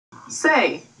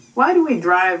Say, why do we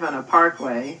drive on a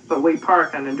parkway, but we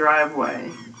park on a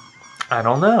driveway? I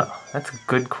don't know. That's a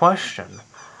good question.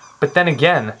 But then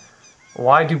again,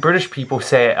 why do British people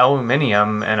say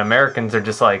aluminium and Americans are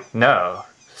just like, no,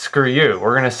 screw you,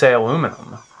 we're gonna say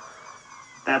aluminum?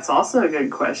 That's also a good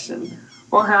question.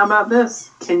 Well, how about this?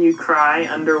 Can you cry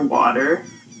underwater?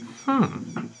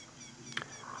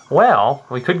 Well,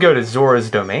 we could go to Zora's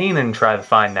domain and try to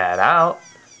find that out.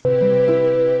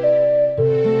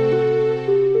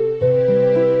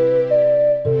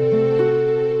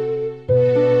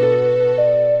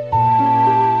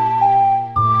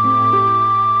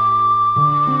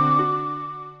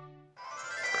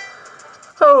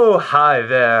 Oh, hi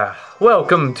there.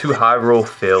 Welcome to Hyrule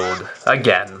Field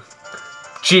again.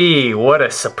 Gee, what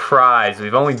a surprise.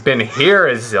 We've only been here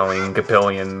a zillion,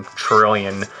 gapillion,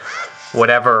 trillion,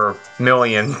 whatever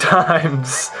million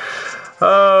times.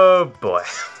 Oh boy.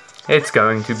 It's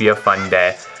going to be a fun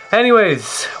day.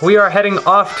 Anyways, we are heading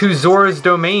off to Zora's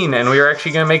domain and we are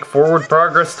actually going to make forward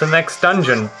progress to the next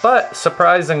dungeon. But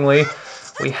surprisingly,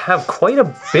 we have quite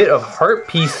a bit of heart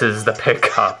pieces to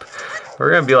pick up.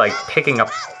 We're going to be like picking up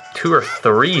 2 or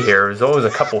 3 here. There's always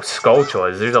a couple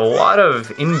Skulltulas. There's a lot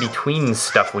of in-between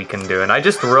stuff we can do, and I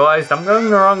just realized I'm going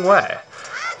the wrong way.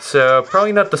 So,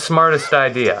 probably not the smartest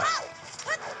idea.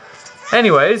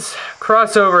 Anyways,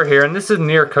 cross over here, and this is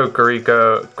near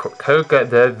Coca-Cola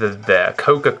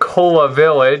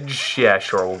Village. Yeah,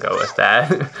 sure, we'll go with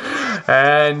that.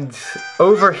 And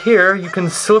over here, you can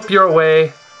slip your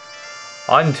way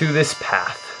onto this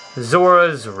path,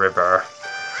 Zora's River.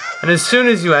 And as soon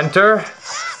as you enter,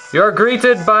 you're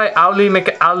greeted by Owlie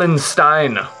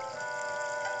McAllenstein.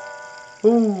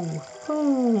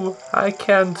 Ooh, I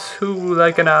can't hoo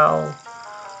like an owl.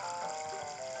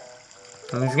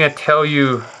 And he's gonna tell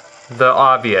you the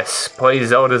obvious. Play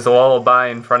Zelda's lullaby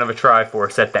in front of a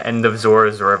Triforce at the end of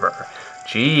Zora's River.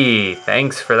 Gee,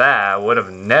 thanks for that. I would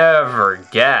have never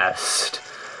guessed.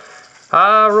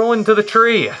 Roll into the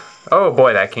tree. Oh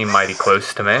boy, that came mighty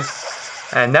close to me.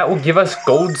 And that will give us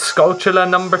Gold Skulltula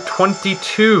number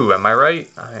 22, am I right?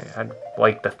 I'd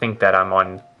like to think that I'm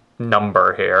on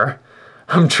number here.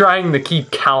 I'm trying to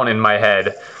keep count in my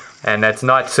head, and that's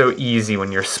not so easy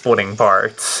when you're splitting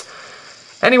parts.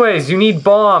 Anyways, you need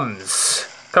bombs.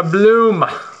 Kabloom!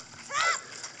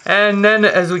 And then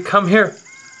as we come here...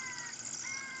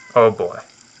 Oh boy.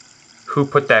 Who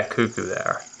put that cuckoo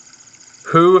there?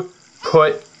 Who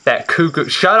put that cuckoo?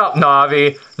 Shut up,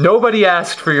 Navi. Nobody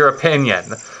asked for your opinion.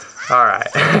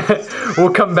 Alright.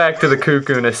 We'll come back to the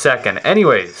cuckoo in a second.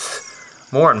 Anyways,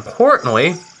 more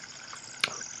importantly,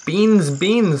 beans,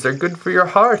 they're good for your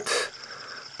heart.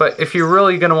 But if you're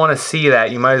really going to want to see that,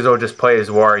 you might as well just play as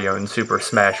Wario in Super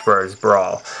Smash Bros.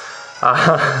 Brawl.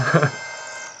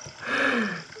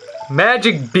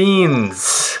 Magic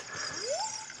beans.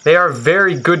 They are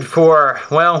very good for,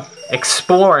 well,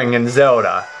 exploring in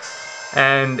Zelda.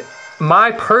 And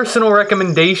my personal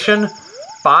recommendation,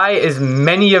 buy as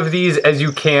many of these as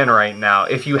you can right now.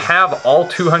 If you have all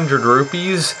 200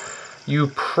 rupees,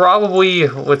 you probably,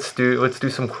 let's do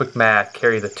some quick math.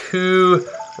 Carry the 2,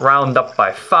 round up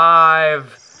by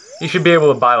 5. You should be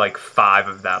able to buy like 5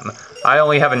 of them. I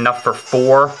only have enough for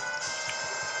 4.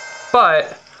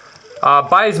 But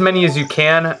buy as many as you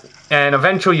can, and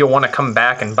eventually you'll want to come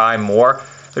back and buy more.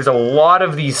 There's a lot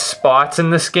of these spots in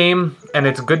this game, and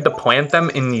it's good to plant them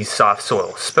in these soft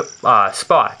soil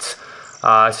spots.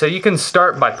 So you can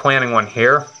start by planting one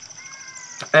here,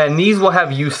 and these will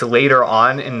have use later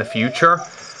on in the future.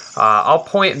 I'll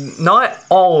point, not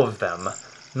all of them,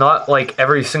 not like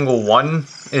every single one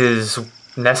is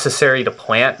necessary to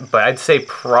plant, but I'd say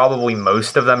probably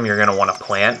most of them you're going to want to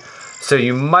plant. So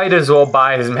you might as well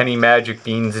buy as many magic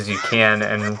beans as you can,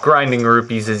 and grinding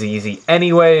rupees is easy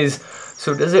anyways.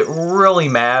 So does it really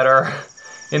matter?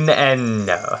 In the end,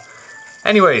 no.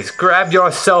 Anyways, grab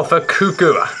yourself a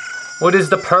cuckoo. What is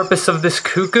the purpose of this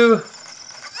cuckoo?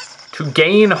 To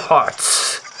gain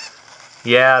hearts.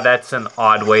 Yeah, that's an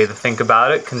odd way to think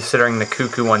about it, considering the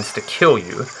cuckoo wants to kill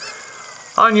you.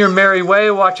 On your merry way,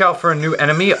 watch out for a new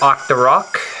enemy,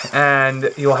 Octorok,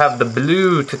 and you'll have the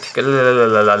blue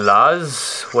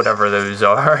Titicalas, whatever those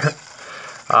are.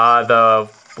 The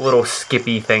little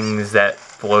skippy things that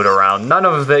float around. None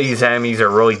of these enemies are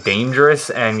really dangerous,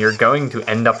 and you're going to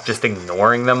end up just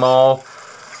ignoring them all.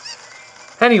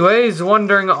 Anyways,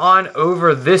 wandering on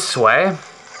over this way.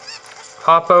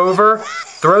 Hop over,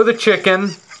 throw the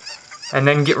chicken, and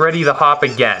then get ready to hop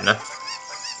again.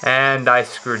 And I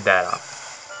screwed that up.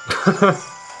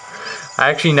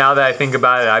 Actually, now that I think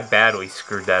about it, I badly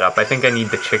screwed that up. I think I need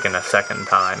the chicken a second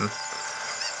time.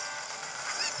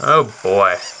 Oh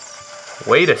boy.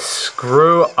 Way to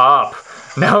screw up.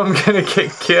 Now I'm gonna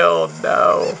get killed,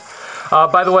 no.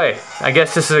 By the way, I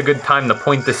guess this is a good time to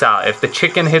point this out. If the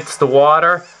chicken hits the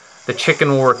water, the chicken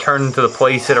will return to the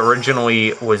place it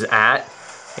originally was at.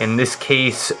 In this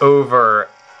case, over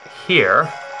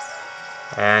here.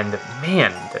 And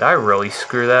man, did I really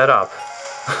screw that up.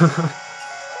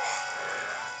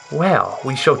 Well,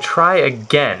 we shall try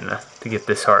again to get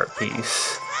this heart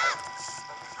piece.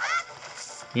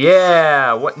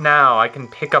 Yeah, what now? I can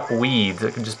pick up weeds.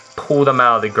 I can just pull them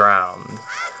out of the ground.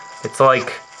 It's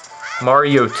like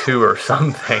Mario 2 or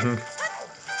something.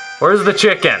 Where's the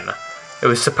chicken? It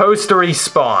was supposed to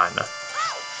respawn.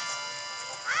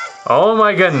 Oh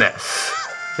my goodness.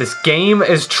 This game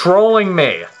is trolling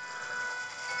me.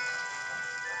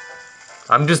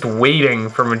 I'm just waiting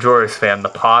for Majora's Fan to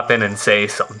pop in and say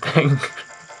something.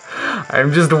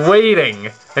 I'm just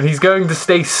waiting. And he's going to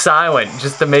stay silent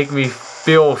just to make me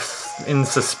feel in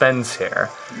suspense here.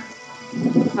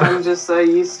 I'm just so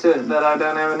used to it that I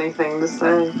don't have anything to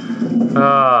say.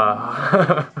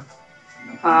 Ha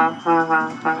ha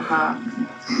ha ha ha.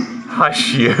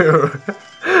 Hush you.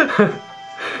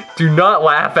 Do not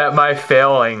laugh at my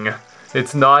failing.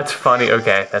 It's not funny.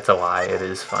 Okay, that's a lie. It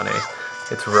is funny.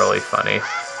 It's really funny.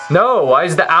 No, why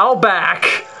is the owl back?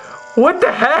 What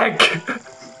the heck?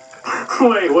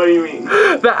 Wait, what do you mean?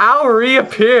 The owl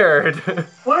reappeared.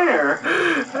 Where?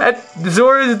 At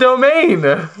Zora's domain.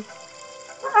 The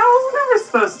owl's never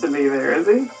supposed to be there, is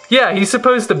he? Yeah, he's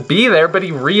supposed to be there, but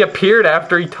he reappeared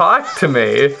after he talked to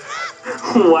me.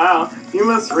 Wow, you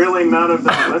must really not have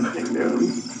been listening to him.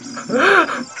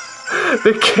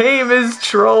 The game is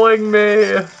trolling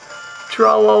me.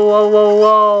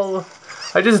 Trollolololol.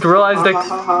 I just realized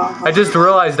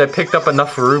I picked up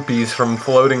enough rupees from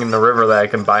floating in the river that I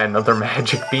can buy another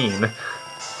magic bean.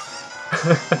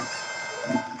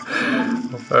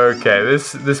 Okay,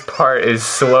 this part is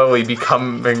slowly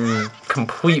becoming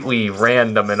completely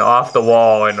random and off the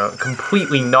wall and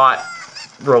completely not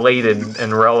related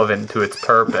and relevant to its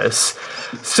purpose.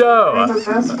 So, they're the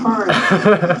best part.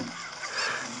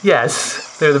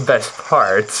 Yes, they're the best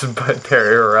parts, but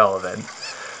they're irrelevant.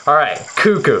 Alright,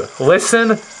 Cuckoo,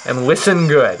 listen and listen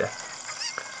good.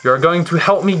 You're going to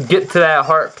help me get to that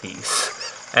heart piece.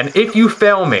 And if you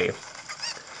fail me,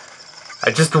 I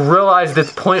just realized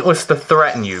it's pointless to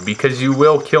threaten you because you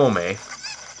will kill me.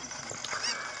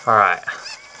 Alright,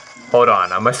 hold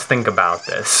on, I must think about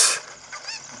this.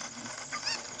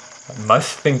 I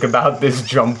must think about this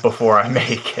jump before I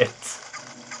make it.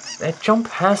 That jump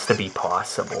has to be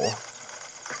possible.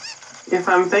 If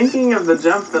I'm thinking of the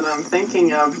jump that I'm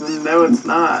thinking of, then no, it's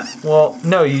not. Well,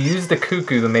 no, you use the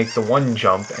cuckoo to make the one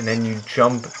jump, and then you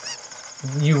jump.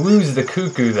 You lose the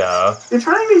cuckoo, though. You're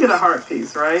trying to get a heart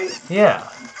piece, right? Yeah.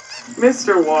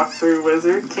 Mr. Walkthrough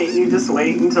Wizard, can't you just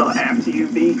wait until after you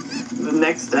beat the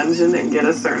next dungeon and get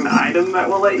a certain item that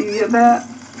will let you get that?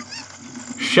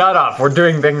 Shut up, we're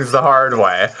doing things the hard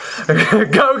way.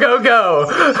 Go, go,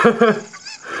 go!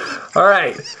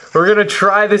 Alright, we're gonna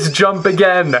try this jump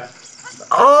again.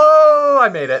 Oh, I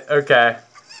made it. Okay.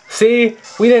 See?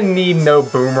 We didn't need no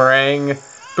boomerang.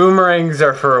 Boomerangs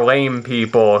are for lame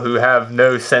people who have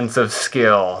no sense of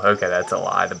skill. Okay, that's a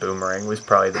lie. The boomerang was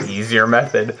probably the easier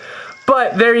method.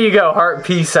 But there you go. Heart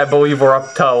piece, I believe we're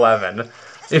up to 11.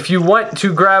 If you want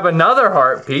to grab another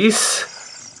heart piece,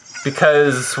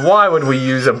 because why would we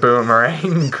use a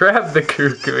boomerang? Grab the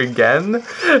cuckoo again.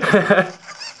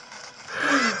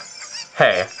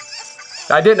 Hey.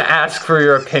 I didn't ask for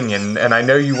your opinion, and I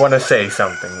know you want to say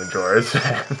something, Majora's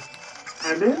Fan.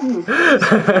 I didn't.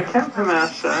 I kept my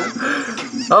mouth shut.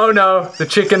 Oh no, the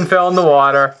chicken fell in the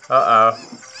water. Uh-oh.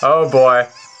 Oh boy.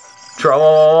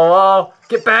 Troll!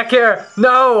 Get back here!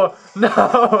 No!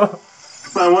 No!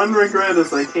 My one regret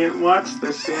is I can't watch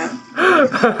this yet.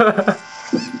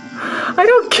 I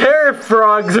don't care if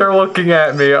frogs are looking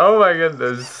at me. Oh my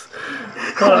goodness.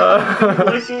 I'm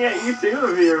looking at you too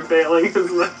if you're failing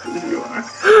as much as you are.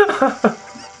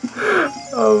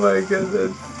 Oh my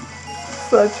goodness.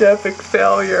 Such epic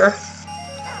failure.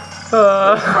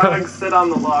 Frogs sit on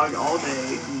the log all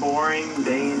day, boring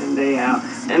day in and day out.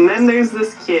 And then there's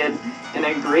this kid in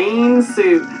a green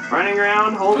suit running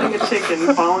around holding a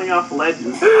chicken falling off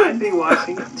ledges. I'd be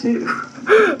watching it too.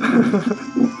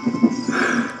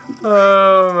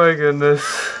 Oh my goodness.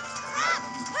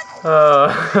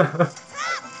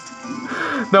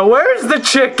 Now where's the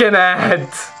chicken at?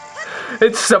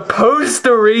 It's supposed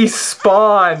to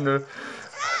respawn.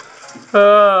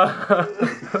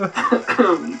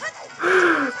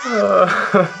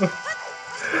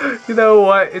 You know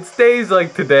what? It's days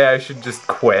like today I should just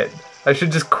quit. I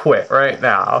should just quit right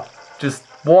now. Just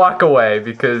walk away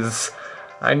because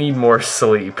I need more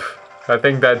sleep. I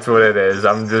think that's what it is.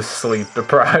 I'm just sleep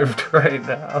deprived right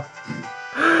now.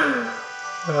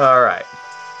 Alright.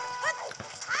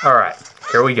 Alright,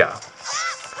 here we go.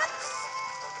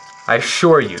 I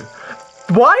assure you.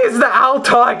 Why is the owl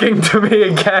talking to me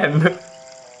again?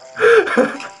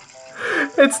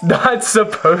 It's not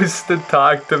supposed to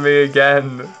talk to me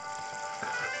again.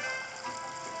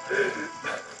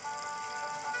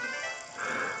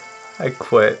 I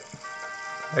quit.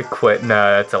 No,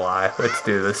 that's a lie. Let's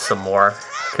do this some more,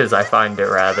 because I find it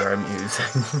rather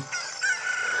amusing.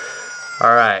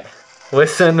 Alright,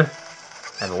 listen,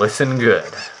 and listen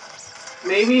good.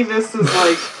 Maybe this is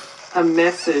like a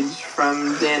message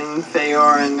from Din,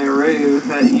 Feor, and Naru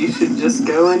that you should just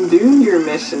go and do your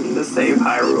mission to save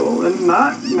Hyrule and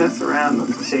not mess around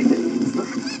with chickens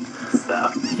and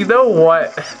stuff. You know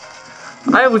what?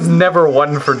 I was never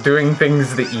one for doing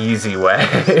things the easy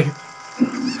way.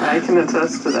 I can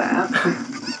attest to that.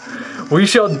 We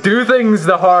shall do things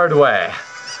the hard way.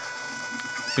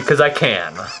 Because I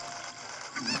can.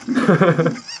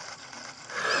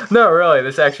 No, really,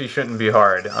 this actually shouldn't be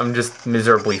hard. I'm just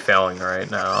miserably failing right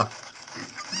now.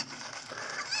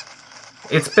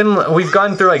 We've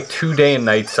gone through like 2 day and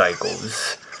night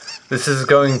cycles. This is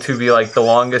going to be like the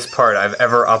longest part I've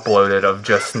ever uploaded of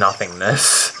just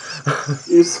nothingness.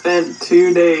 You spent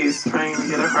 2 days trying to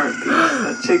get a heart piece.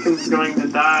 That chicken's going to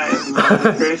die of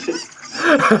malnutrition.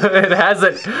 It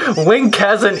hasn't. Link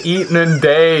hasn't eaten in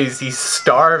days. He's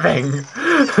starving.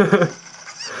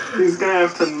 He's gonna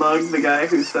have to mug the guy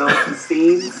who sells the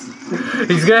seeds.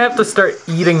 He's gonna have to start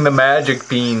eating the magic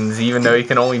beans, even though he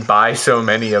can only buy so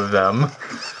many of them.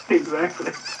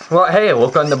 Exactly. Well, hey,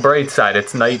 look on the bright side.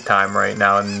 It's nighttime right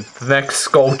now, and the next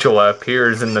Skulltula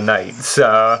appears in the night,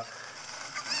 so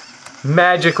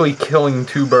magically killing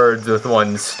 2 birds with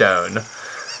 1 stone.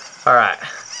 Alright.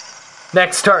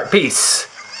 Next heart piece.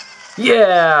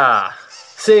 Yeah!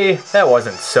 See, that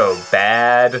wasn't so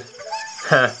bad.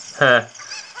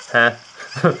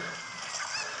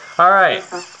 Alright.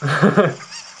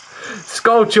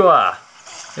 Skulltula.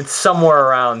 It's somewhere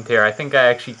around here. I think I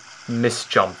actually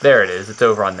misjumped. There it is. It's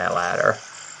over on that ladder.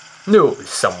 Knew it was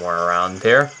somewhere around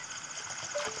here.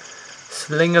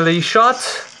 Slingily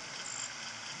shot.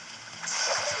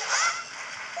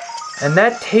 And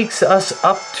that takes us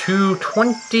up to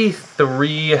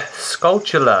 23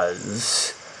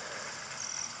 Skulltulas.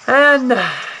 And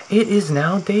it is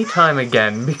now daytime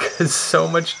again because so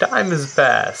much time has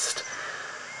passed.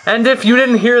 And if you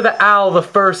didn't hear the owl the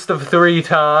first of 3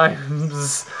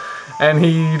 times, and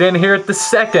you didn't hear it the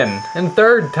second and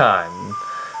third time,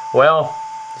 well,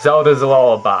 Zelda's a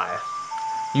lullaby.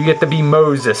 You get to be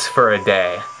Moses for a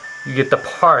day. You get to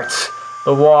part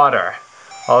the water.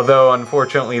 Although,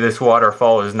 unfortunately, this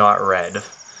waterfall is not red.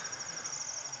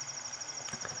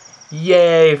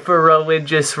 Yay for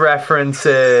religious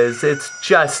references. It's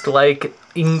just like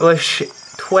English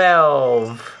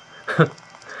 12.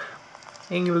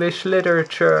 English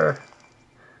literature.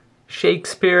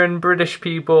 Shakespeare and British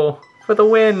people for the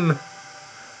win.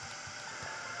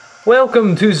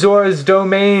 Welcome to Zora's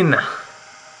Domain.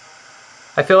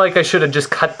 I feel like I should have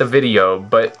just cut the video,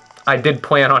 but I did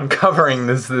plan on covering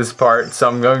this part, so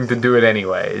I'm going to do it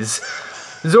anyways.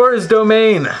 Zora's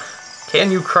Domain. Can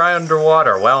you cry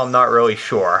underwater? Well, I'm not really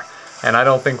sure. And I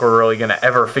don't think we're really going to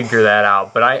ever figure that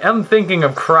out. But I am thinking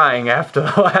of crying after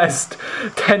the last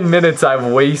 10 minutes I've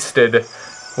wasted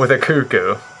with a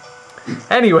cuckoo.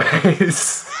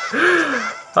 Anyways.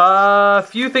 A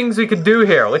few things we could do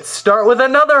here. Let's start with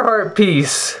another heart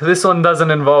piece. This one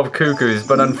doesn't involve cuckoos,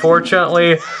 but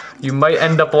unfortunately, you might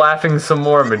end up laughing some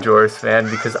more, Majora's fan,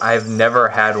 because I've never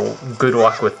had good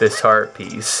luck with this heart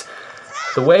piece.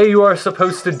 The way you are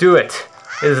supposed to do it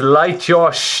is light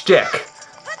your shtick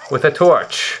with a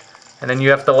torch, and then you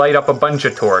have to light up a bunch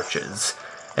of torches.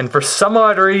 And for some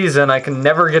odd reason, I can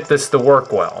never get this to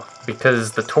work well,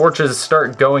 because the torches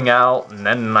start going out, and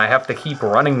then I have to keep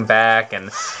running back, and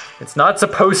it's not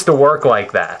supposed to work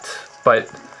like that. But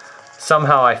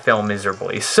somehow I fail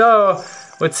miserably. So,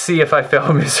 let's see if I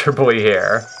fail miserably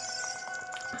here.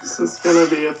 This is gonna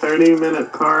be a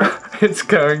 30-minute part. It's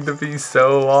going to be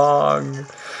so long.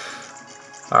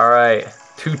 Alright,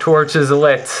 2 torches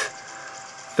lit.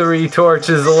 3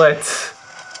 torches lit.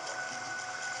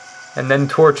 And then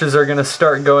torches are gonna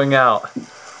start going out.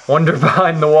 Wander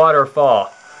behind the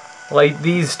waterfall. Light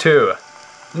these 2.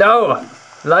 No!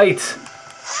 Light!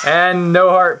 And no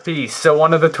heart piece, so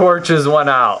one of the torches went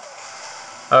out.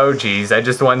 Oh geez, I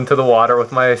just went into the water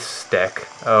with my stick.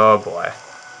 Oh boy.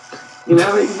 You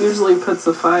know, it usually puts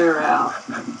the fire out.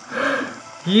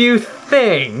 You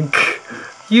think?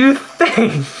 You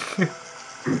think?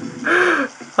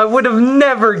 I would have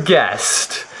never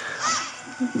guessed.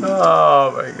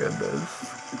 Oh my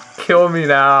goodness. Kill me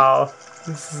now.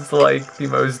 This is like the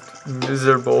most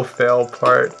miserable fail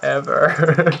part ever.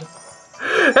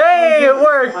 Hey, it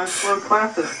worked! My slow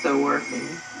clap is still working.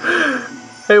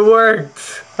 It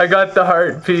worked! I got the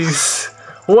heart piece.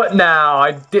 What now?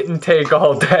 I didn't take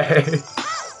all day.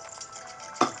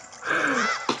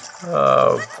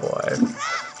 Oh boy.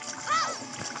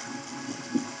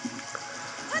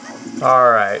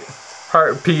 Alright.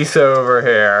 Heart piece over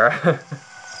here.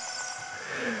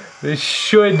 This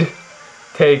should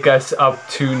take us up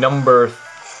to number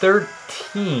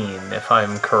 13, if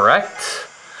I'm correct.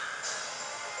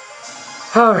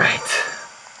 Alright.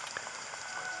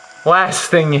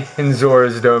 Last thing in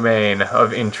Zora's domain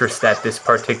of interest at this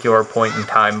particular point in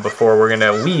time before we're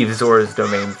gonna leave Zora's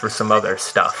domain for some other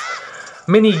stuff.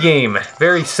 Minigame.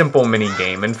 Very simple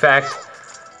minigame. In fact,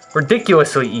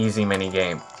 ridiculously easy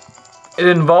minigame. It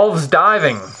involves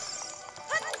diving.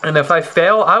 And if I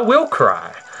fail, I will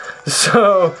cry.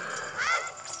 So,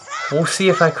 we'll see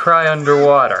if I cry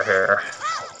underwater here.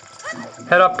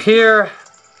 Head up here,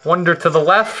 wander to the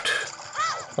left,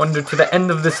 wander to the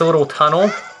end of this little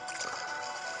tunnel,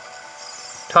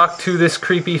 talk to this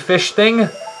creepy fish thing,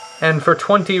 and for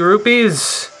 20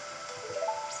 rupees,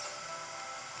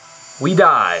 we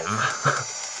dive.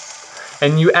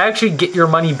 And you actually get your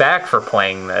money back for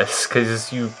playing this,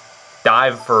 because you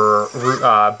dive for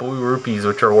blue rupees,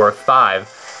 which are worth 5.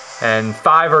 And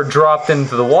 5 are dropped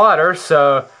into the water,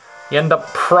 so you end up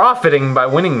profiting by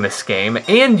winning this game,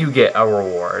 and you get a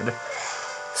reward.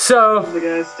 So, the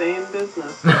guy stay in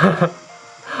business.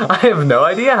 I have no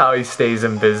idea how he stays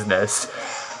in business,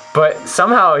 but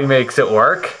somehow he makes it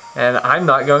work, and I'm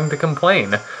not going to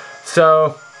complain.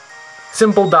 So,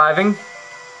 simple diving,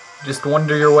 just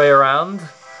wander your way around.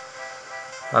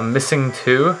 I'm missing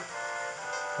 2.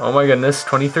 Oh my goodness,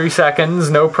 23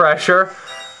 seconds, no pressure,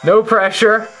 no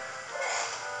pressure.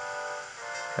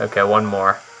 Okay, one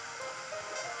more.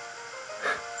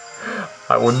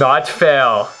 I will not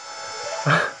fail.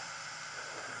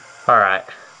 Alright.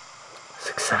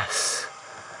 Success.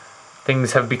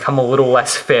 Things have become a little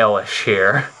less failish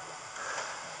here.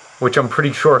 Which I'm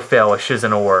pretty sure failish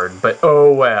isn't a word, but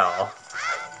oh well.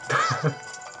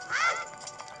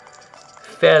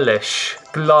 Failish.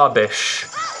 Globbish.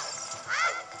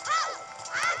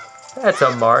 That's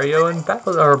a Mario and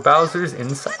Bowser's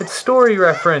Inside Story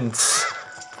reference.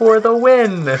 For the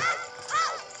win!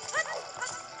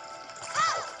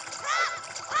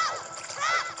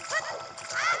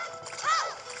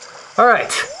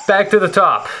 Alright, back to the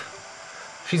top.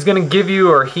 She's gonna give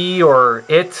you, or he, or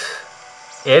it,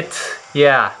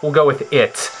 yeah, we'll go with it.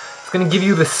 It's gonna give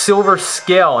you the silver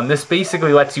scale, and this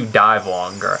basically lets you dive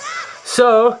longer.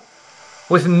 So,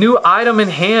 with new item in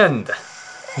hand,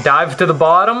 dive to the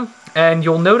bottom, and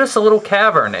you'll notice a little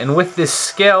cavern, and with this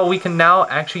scale we can now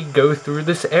actually go through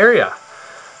this area.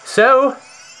 So,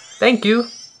 thank you,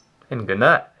 and good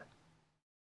night.